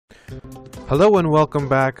Hello and welcome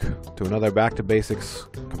back to another Back to Basics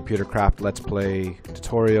ComputerCraft Let's Play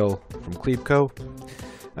tutorial from Cleveco.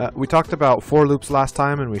 We talked about for loops last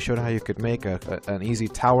time, and we showed how you could make an easy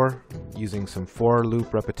tower using some for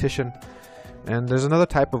loop repetition. And there's another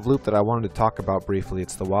type of loop that I wanted to talk about briefly.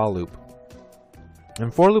 It's the while loop.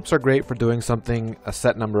 And for loops are great for doing something a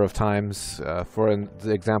set number of times. For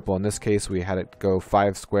the example, in this case, we had it go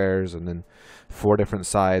 5 squares and then 4 different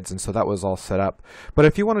sides, and so that was all set up. But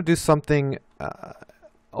if you want to do something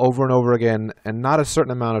over and over again, and not a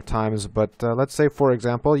certain amount of times, but let's say, for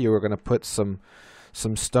example, you were going to put some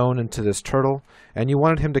stone into this turtle, and you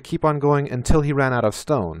wanted him to keep on going until he ran out of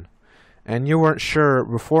stone. And you weren't sure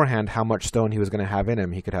beforehand how much stone he was going to have in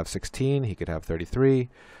him. He could have 16, he could have 33,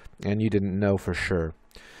 and you didn't know for sure.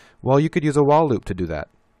 Well, you could use a while loop to do that.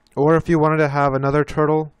 Or if you wanted to have another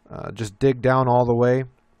turtle just dig down all the way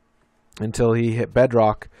until he hit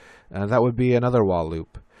bedrock, that would be another while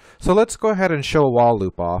loop. So let's go ahead and show a while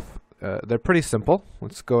loop off. They're pretty simple.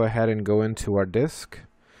 Let's go ahead and go into our disk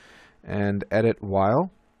and edit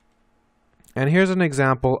while. And here's an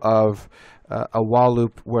example of a while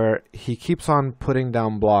loop where he keeps on putting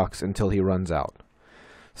down blocks until he runs out.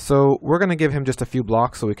 So we're going to give him just a few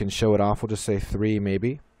blocks so we can show it off. We'll just say 3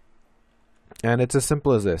 maybe. And it's as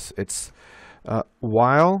simple as this. It's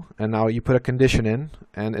while, and now you put a condition in.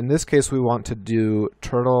 And in this case we want to do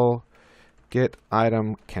turtle get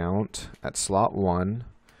item count at slot 1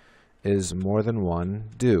 is more than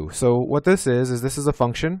 1 do. So what this is this is a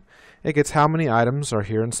function. It gets how many items are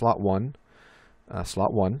here in slot 1.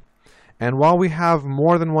 And while we have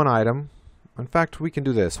more than 1 item, in fact we can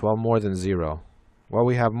do this, while more than 0. While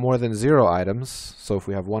we have more than 0 items, so if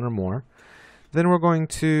we have 1 or more, then we're going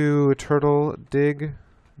to turtle dig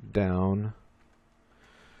down,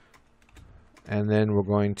 and then we're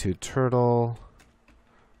going to turtle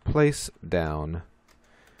place down,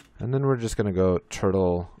 and then we're just going to go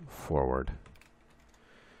turtle forward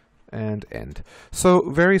and end. So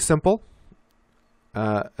very simple.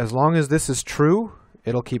 As long as this is true,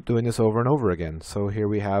 it'll keep doing this over and over again. So here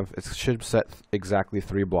we have, it should set exactly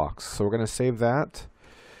 3 blocks. So we're going to save that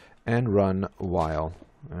and run while.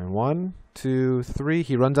 And 1, 2, 3,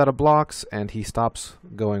 he runs out of blocks and he stops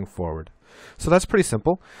going forward. So that's pretty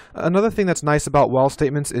simple. Another thing that's nice about while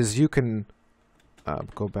statements is you can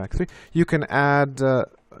go back 3. You can add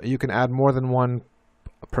more than one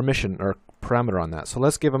permission or parameter on that. So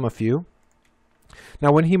let's give him a few.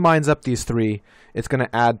 Now when he mines up these 3, it's going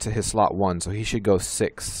to add to his slot 1, so he should go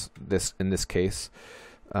 6 in this case.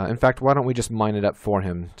 In fact, why don't we just mine it up for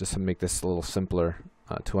him just to make this a little simpler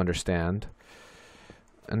to understand.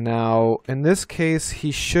 And now in this case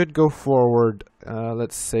he should go forward,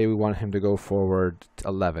 let's say we want him to go forward to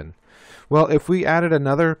 11. Well, if we added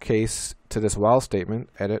another case to this while statement,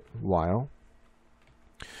 edit while,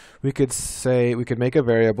 we could make a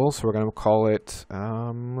variable, so we're going to call it,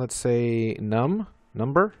 let's say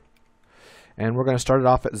number, and we're going to start it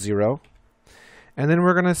off at 0. And then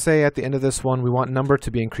we're going to say at the end of this one, we want number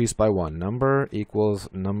to be increased by 1. Number equals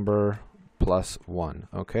number plus 1.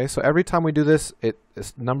 Okay, so every time we do this,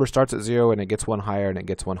 this number starts at 0 and it gets 1 higher and it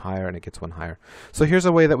gets 1 higher and it gets 1 higher. So here's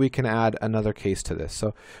a way that we can add another case to this.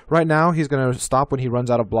 So right now he's going to stop when he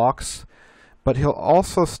runs out of blocks, but he'll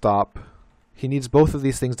also stop. He needs both of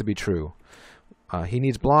these things to be true. He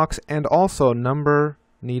needs blocks, and also number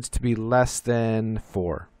needs to be less than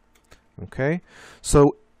 4. Okay,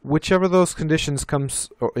 so whichever of those conditions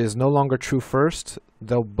is no longer true first,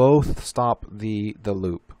 they'll both stop the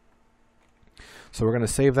loop. So we're going to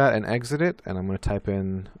save that and exit it, and I'm going to type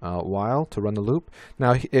in while to run the loop.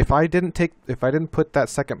 Now if I didn't put that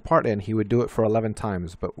second part in, he would do it for 11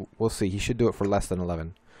 times, but we'll see. He should do it for less than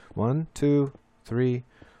 11. 1, 2, 3,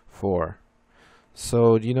 4.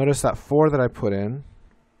 So do you notice that 4 that I put in?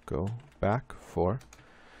 Go back 4.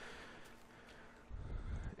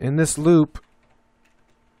 In this loop,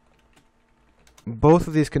 both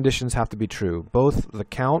of these conditions have to be true. Both the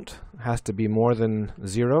count has to be more than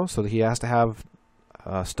 0, so he has to have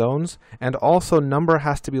stones, and also number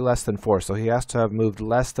has to be less than 4, so he has to have moved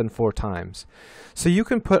less than 4 times. So you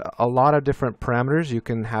can put a lot of different parameters. You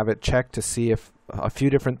can have it checked to see if a few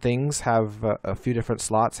different things have a few different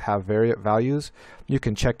slots have variant values. You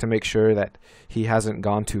can check to make sure that he hasn't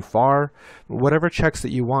gone too far. Whatever checks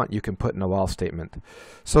that you want, you can put in a while statement.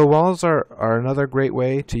 So whiles are another great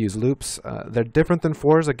way to use loops. They're different than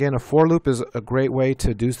fors. Again, a for loop is a great way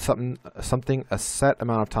to do something a set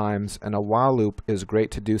amount of times, and a while loop is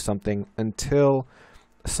great to do something until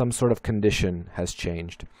some sort of condition has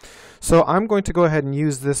changed. So I'm going to go ahead and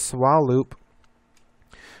use this while loop.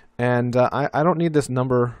 And I don't need this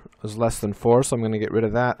number is less than 4, so I'm going to get rid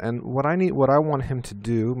of that. And what I want him to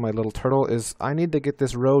do, my little turtle, is I need to get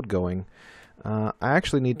this road going. I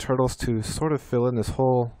actually need turtles to sort of fill in this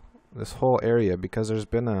whole area, because there's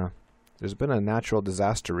been a natural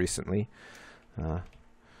disaster recently.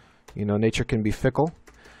 You know, nature can be fickle.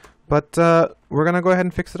 But we're going to go ahead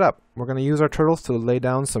and fix it up. We're going to use our turtles to lay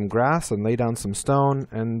down some grass and lay down some stone,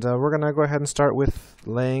 and we're going to go ahead and start with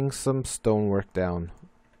laying some stonework down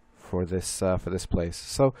for this place.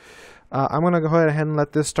 So I'm going to go ahead and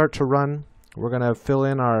let this start to run. We're going to fill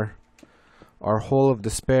in our hole of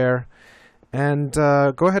despair, and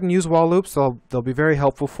go ahead and use while loops. They'll be very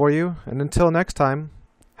helpful for you. And until next time,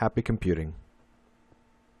 happy computing.